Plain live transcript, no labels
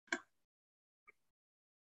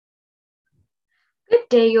Good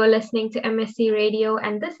day, you're listening to MSC Radio,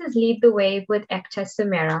 and this is Lead the Way with Ekta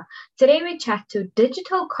Sumera. Today we chat to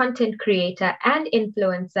digital content creator and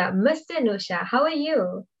influencer, Mr. Nusha. How are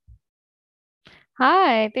you?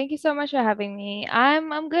 Hi, thank you so much for having me.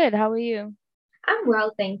 I'm good. How are you? I'm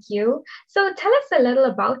well, thank you. So tell us a little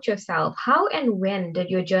about yourself. How and when did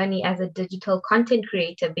your journey as a digital content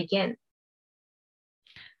creator begin?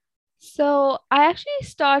 So I actually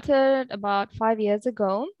started about 5 years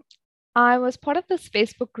ago. I was part of this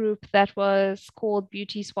Facebook group that was called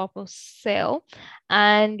Beauty Swap or Sale,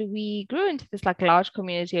 and we grew into this like large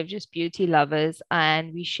community of just beauty lovers,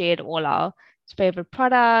 and we shared all our favorite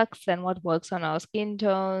products and what works on our skin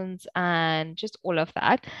tones and just all of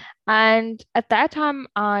that. And at that time,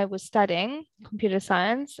 I was studying computer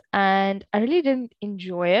science, and I really didn't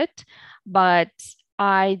enjoy it, but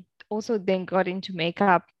I also then got into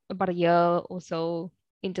makeup about a year or so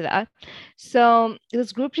into that. So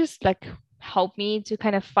this group just like helped me to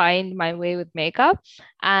kind of find my way with makeup.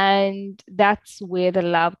 And that's where the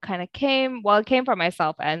love kind of came. Well, it came from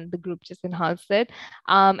myself and the group just enhanced it.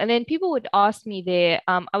 And then people would ask me there,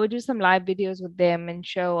 I would do some live videos with them and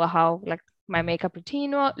show how like my makeup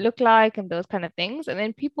routine look like and those kind of things. And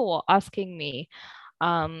then people were asking me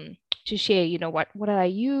um to share, what I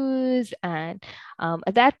use. And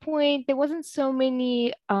at that point, there wasn't so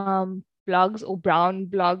many blogs or brown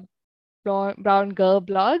girl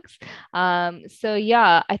blogs. So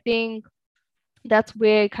yeah, I think that's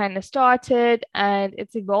where it kind of started, and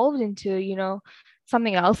it's evolved into,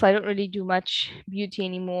 something else. I don't really do much beauty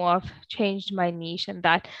anymore. I've changed my niche and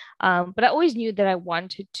that. But I always knew that I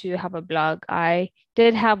wanted to have a blog. I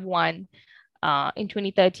did have one in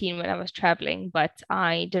 2013 when I was traveling, but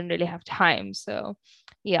I didn't really have time. So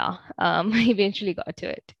yeah, I eventually got to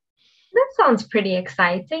it. That sounds pretty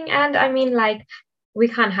exciting. And I mean, like, we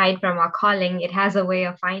can't hide from our calling, it has a way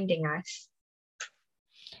of finding us.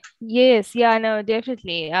 Yes, yeah, no,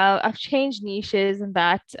 definitely. I've changed niches and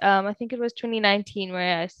that. I think it was 2019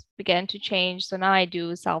 where began to change. So now I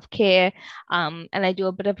do self-care, and I do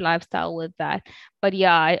a bit of lifestyle with that. But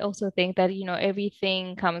yeah, I also think that,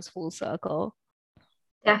 everything comes full circle.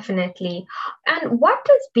 Definitely. And what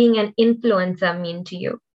does being an influencer mean to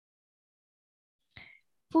you?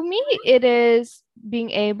 For me, it is being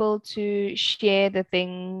able to share the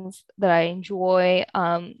things that I enjoy,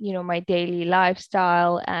 my daily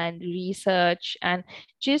lifestyle and research, and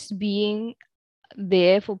just being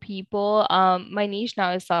there for people. My niche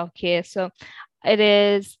now is self-care, so it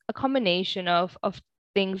is a combination of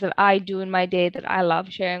things that I do in my day that I love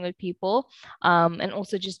sharing with people, and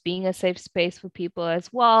also just being a safe space for people as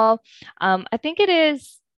well. I think it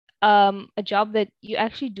is a job that you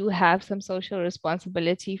actually do have some social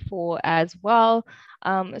responsibility for as well.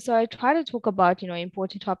 So I try to talk about,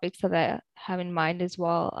 important topics that I have in mind as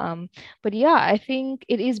well. But yeah, I think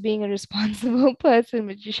it is being a responsible person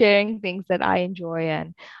with sharing things that I enjoy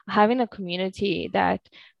and having a community that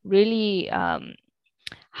really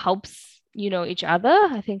helps, each other.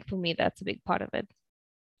 I think for me, that's a big part of it.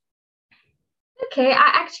 Okay, I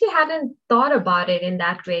actually hadn't thought about it in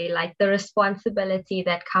that way, like the responsibility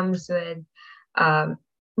that comes with um,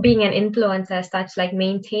 being an influencer as such, like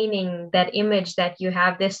maintaining that image that you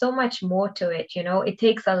have. There's so much more to it, you know, it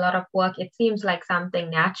takes a lot of work. It seems like something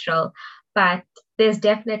natural, but there's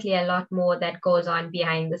definitely a lot more that goes on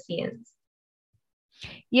behind the scenes.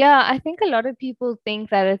 Yeah, I think a lot of people think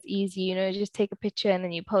that it's easy, just take a picture and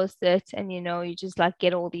then you post it and you just like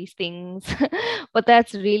get all these things. But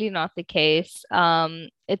that's really not the case.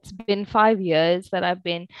 It's been 5 years that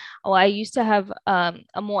I used to have a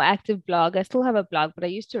more active blog. I still have a blog, but I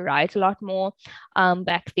used to write a lot more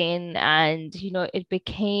back then, and it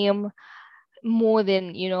became more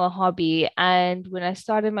than a hobby. And when I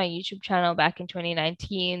started my YouTube channel back in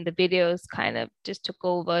 2019, the videos kind of just took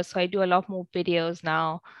over, so I do a lot more videos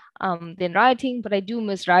now than writing. But I do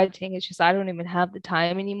miss writing. It's just I don't even have the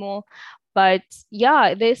time anymore. But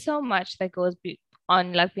yeah, there's so much that goes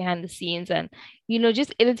on like behind the scenes, and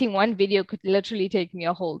just editing one video could literally take me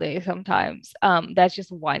a whole day sometimes. That's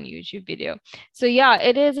just one YouTube video. So yeah,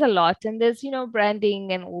 it is a lot, and there's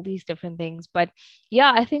branding and all these different things. But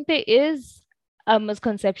yeah, I think there is a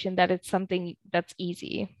misconception that it's something that's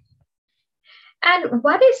easy. And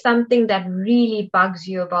what is something that really bugs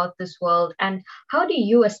you about this world, and how do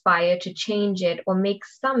you aspire to change it or make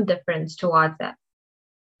some difference towards it?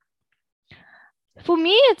 For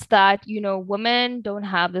me, it's that, women don't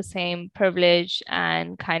have the same privilege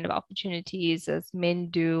and kind of opportunities as men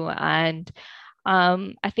do. And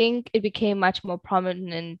I think it became much more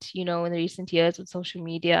prominent, in the recent years with social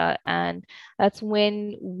media. And that's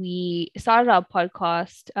when we started our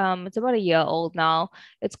podcast. It's about a year old now.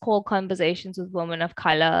 It's called Conversations with Women of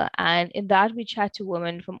Color. And in that, we chat to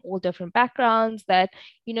women from all different backgrounds that,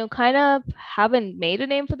 kind of haven't made a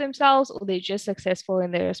name for themselves, or they're just successful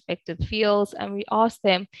in their respective fields. And we ask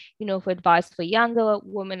them, for advice for younger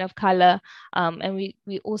women of color. And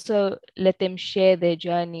we also let them share their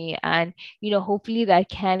journey, and hopefully that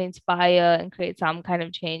can inspire and create some kind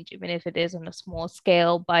of change, even if it is on a small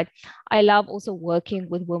scale. But I love also working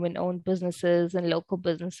with women-owned businesses and local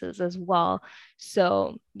businesses as well.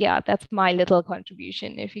 So yeah, that's my little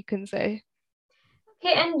contribution, if you can say.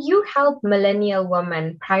 Okay, and you help millennial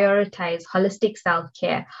women prioritize holistic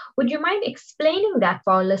self-care. Would you mind explaining that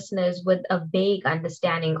for our listeners with a vague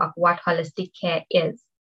understanding of what holistic care is?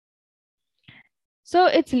 So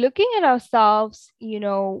it's looking at ourselves,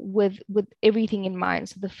 with everything in mind.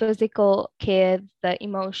 So the physical care, the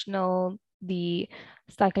emotional, the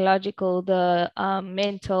psychological, the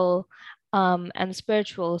mental, and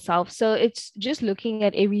spiritual self. So it's just looking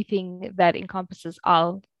at everything that encompasses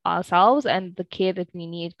ourselves and the care that we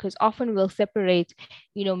need. Because often we'll separate,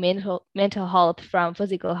 mental health from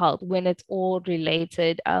physical health when it's all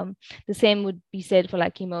related. The same would be said for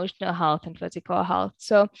like emotional health and physical health.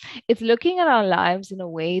 So it's looking at our lives in a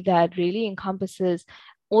way that really encompasses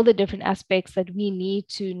all the different aspects that we need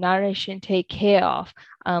to nourish and take care of,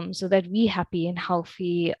 so that we're happy and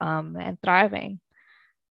healthy, and thriving.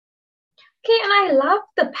 Okay, and I love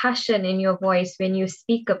the passion in your voice when you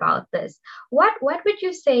speak about this. What would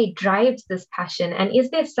you say drives this passion? And is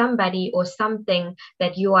there somebody or something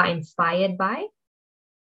that you are inspired by?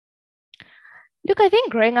 Look, I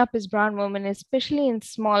think growing up as brown women, especially in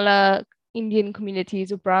smaller Indian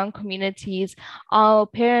communities or brown communities, our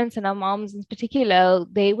parents and our moms in particular,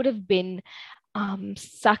 they would have been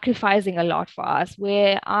sacrificing a lot for us.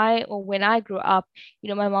 When I grew up,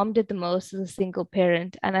 my mom did the most as a single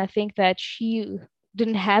parent. And I think that she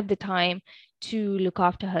didn't have the time to look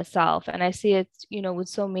after herself. And I see it, with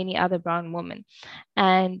so many other brown women.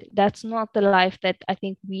 And that's not the life that I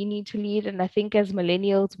think we need to lead. And I think as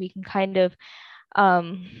millennials, we can kind of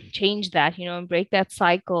change that, and break that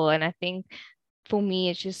cycle. And I think for me,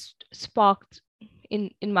 it just sparked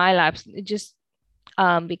in my life. It just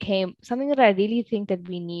became something that I really think that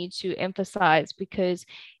we need to emphasize, because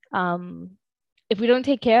um, if we don't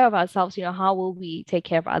take care of ourselves, how will we take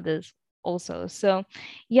care of others also? So,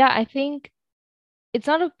 yeah, I think it's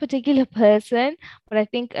not a particular person, but I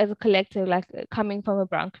think as a collective, like coming from a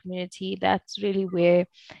brown community, that's really where,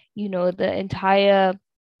 the entire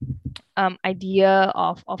idea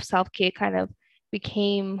of self-care kind of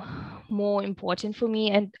became more important for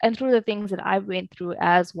me, and through the things that I went through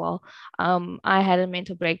as well. I had a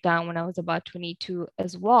mental breakdown when I was about 22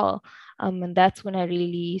 as well. And that's when I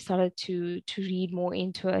really started to read more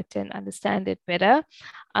into it and understand it better.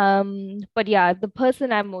 But yeah, the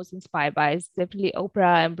person I'm most inspired by is definitely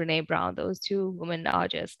Oprah and Brene Brown. Those two women are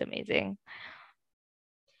just amazing.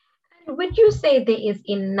 And would you say there is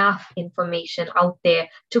enough information out there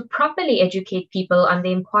to properly educate people on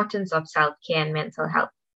the importance of self-care and mental health?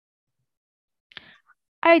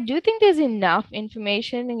 I do think there's enough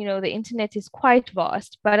information, and the internet is quite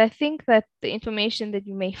vast, but I think that the information that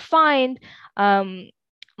you may find um,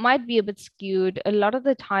 might be a bit skewed. A lot of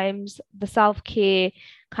the times, the self-care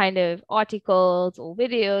kind of articles or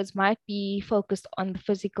videos might be focused on the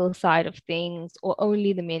physical side of things or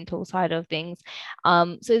only the mental side of things.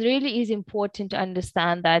 So it really is important to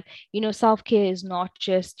understand that, self-care is not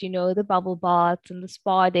just, the bubble baths and the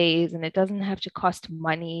spa days, and it doesn't have to cost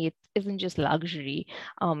money. It isn't just luxury.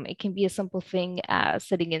 It can be a simple thing as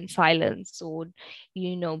sitting in silence, or,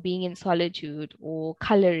 being in solitude, or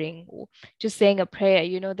coloring, or just saying a prayer.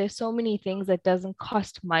 There's so many things that doesn't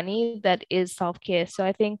cost money that is self-care. So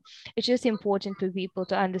I think it's just important for people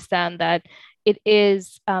to understand that it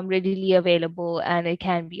is readily available and it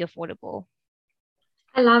can be affordable.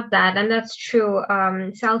 I love that. And that's true.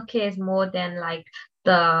 Self-care is more than like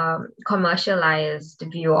the commercialized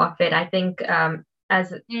view of it. I think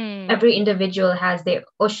as Mm. every individual has their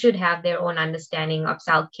or should have their own understanding of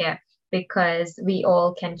self-care because we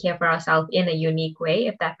all can care for ourselves in a unique way,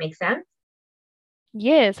 if that makes sense.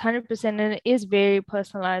 Yes, 100%. And it is very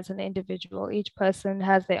personalized and individual. Each person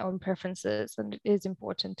has their own preferences, and it is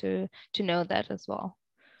important to know that as well.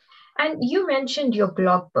 And you mentioned your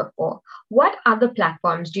blog before. What other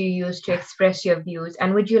platforms do you use to express your views?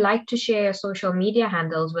 And would you like to share your social media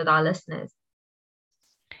handles with our listeners?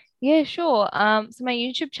 Yeah, sure. So my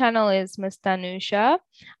YouTube channel is Miss Danusha,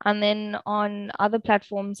 and then on other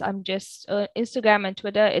platforms, I'm just Instagram and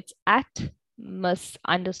Twitter, it's at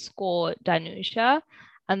Miss_Danusha.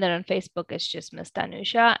 And then on Facebook, it's just Miss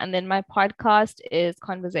Danusha. And then my podcast is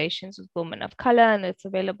Conversations with Women of Color, and it's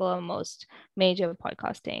available on most major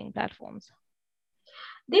podcasting platforms.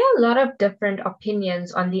 There are a lot of different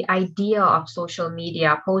opinions on the idea of social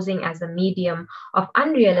media posing as a medium of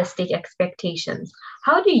unrealistic expectations.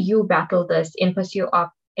 How do you battle this in pursuit of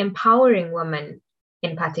empowering women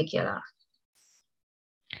in particular?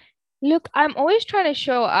 Look, I'm always trying to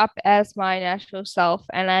show up as my natural self,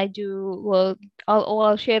 and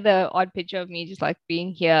I'll share the odd picture of me just like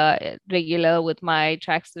being here regular with my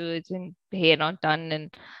tracksuits and hair not done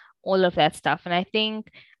and all of that stuff. And I think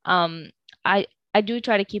um I I do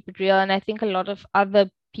try to keep it real, and I think a lot of other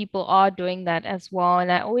people are doing that as well. And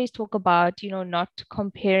I always talk about, not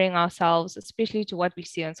comparing ourselves, especially to what we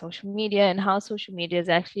see on social media, and how social media is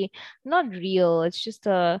actually not real. It's just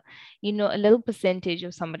a little percentage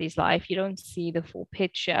of somebody's life. You don't see the full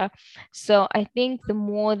picture. So I think the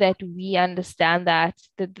more that we understand that,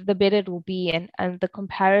 the better it will be. And the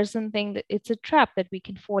comparison thing, that it's a trap that we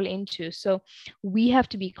can fall into. So we have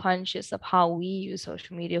to be conscious of how we use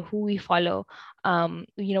social media, who we follow,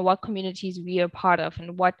 what communities we are part of,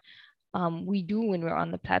 and what we do when we're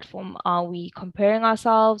on the platform. Are we comparing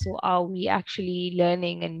ourselves, or are we actually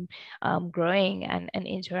learning and growing and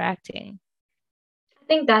interacting? I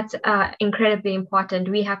think that's incredibly important.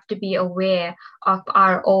 We have to be aware of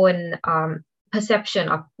our own perception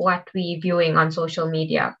of what we're viewing on social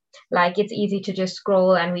media. Like it's easy to just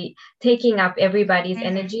scroll and we taking up everybody's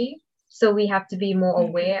energy. So we have to be more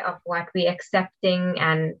aware of what we're accepting.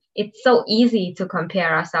 And it's so easy to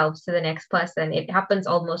compare ourselves to the next person. It happens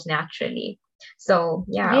almost naturally. So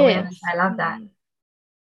yeah, awareness. Yes. I love that.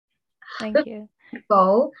 Thank you.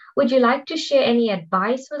 Go, would you like to share any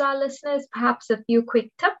advice with our listeners? Perhaps a few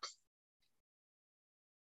quick tips?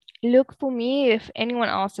 Look, for me, if anyone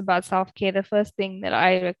asks about self-care, the first thing that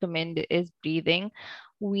I recommend is breathing.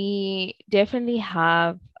 We definitely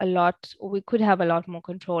have a lot, or we could have a lot more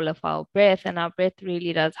control of our breath, and our breath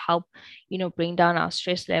really does help, bring down our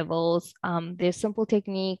stress levels. There's simple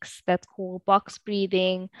techniques that's called box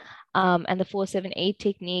breathing, and the 478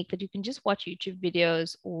 technique that you can just watch YouTube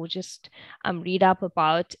videos or just read up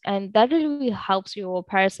about, and that really helps your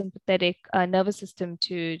parasympathetic nervous system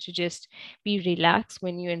to just be relaxed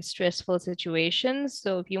when you're in stressful situations.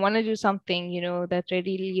 So if you want to do something, that's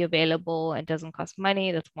readily available and doesn't cost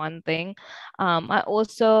money, that's one thing.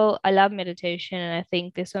 I love meditation, and I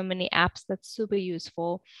think there's so many apps that's super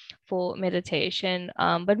useful for meditation.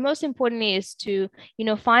 But most importantly is to,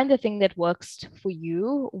 find the thing that works for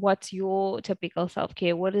you. What's your typical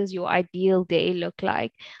self-care? What does your ideal day look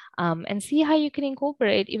like? And see how you can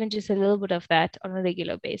incorporate even just a little bit of that on a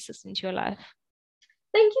regular basis into your life.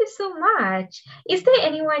 Thank you so much. Is there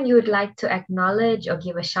anyone you would like to acknowledge or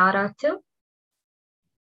give a shout out to?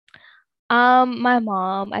 My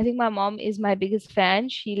mom. I think my mom is my biggest fan.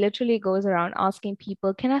 She literally goes around asking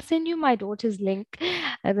people, "Can I send you my daughter's link?"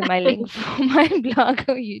 As in my link for my blog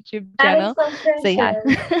or YouTube That is channel. so So yeah.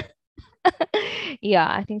 precious. Yeah,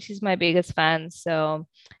 I think she's my biggest fan. So,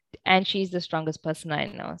 and she's the strongest person I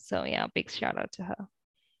know. So yeah, big shout out to her.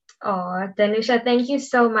 Oh, Danusha, thank you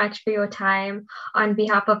so much for your time. On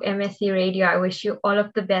behalf of MSC Radio, I wish you all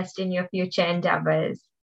of the best in your future endeavors.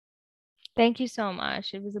 Thank you so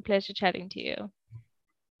much. It was a pleasure chatting to you.